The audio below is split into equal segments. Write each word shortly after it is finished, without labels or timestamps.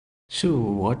So,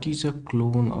 what is a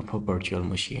clone of a virtual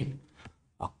machine?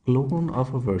 A clone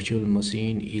of a virtual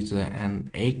machine is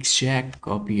an exact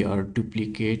copy or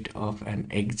duplicate of an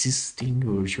existing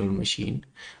virtual machine.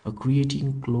 A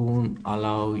creating clone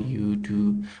allow you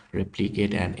to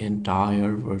replicate an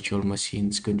entire virtual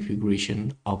machine's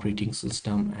configuration, operating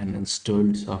system, and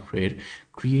installed software,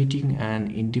 creating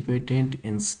an independent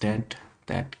instance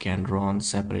that can run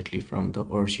separately from the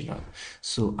original.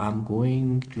 So I'm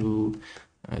going to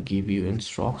give you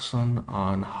instruction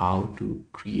on how to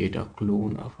create a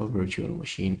clone of a virtual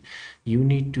machine. You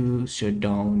need to shut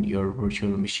down your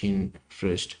virtual machine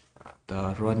first.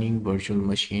 The running virtual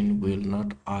machine will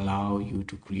not allow you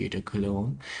to create a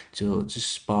clone. So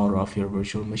just power off your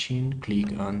virtual machine,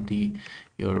 click on the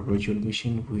your virtual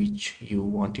machine which you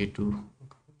wanted to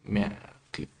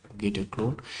get a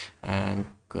clone, and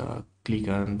click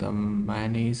on the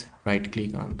manage, right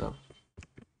click on the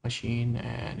machine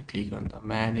and click on the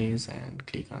manage and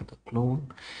click on the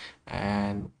clone,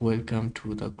 and welcome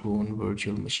to the clone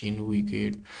virtual machine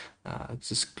widget.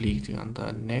 Just click on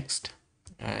the next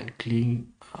and click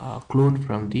clone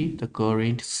from the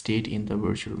current state in the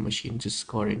virtual machine. Just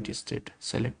current state,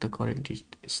 select the current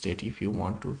state if you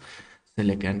want to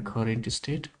select an current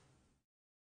state,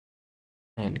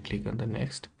 and click on the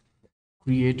next.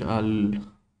 Create a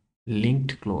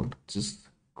linked clone. Just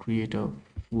create a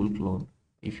full clone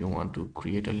if you want to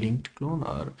create a linked clone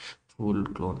or full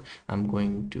clone. I'm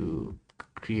going to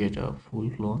create a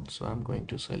full clone, so I'm going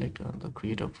to select on the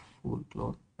create a full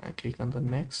clone and click on the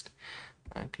next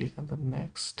and click on the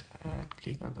next and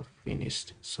click on the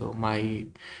finished. So my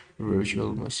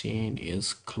virtual machine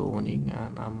is cloning,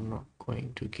 and I'm not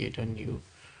going to get a new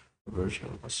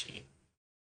virtual machine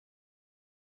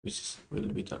which will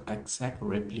be the exact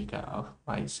replica of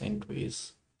my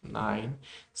CentOS 9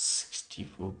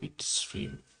 64-bit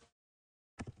stream.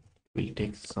 It will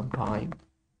take some time.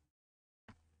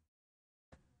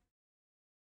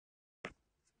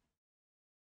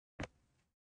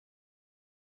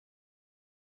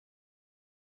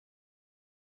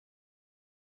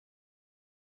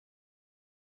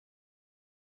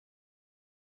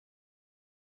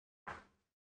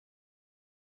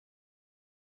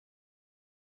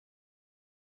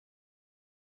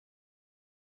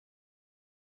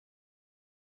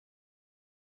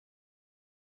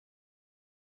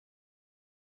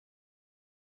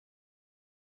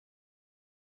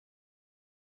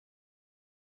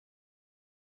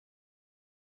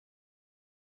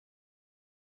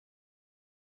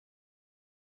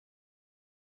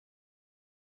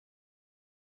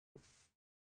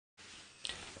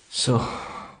 So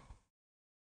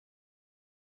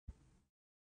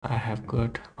I have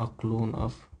got a clone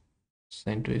of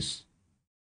CentOS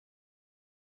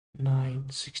 9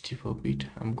 64-bit.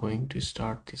 I'm going to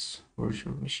start this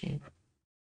virtual machine.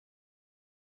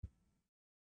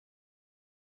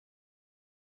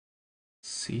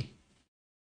 See,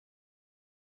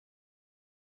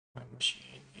 my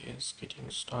machine is getting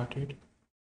started.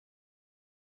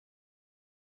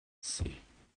 See,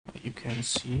 you can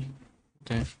see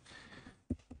the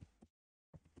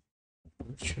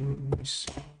virtual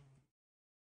machine.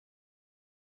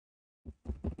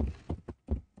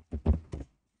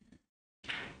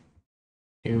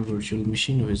 A virtual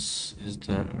machine is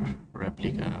the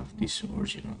replica of this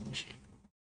original machine.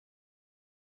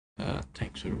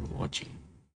 Thanks for watching.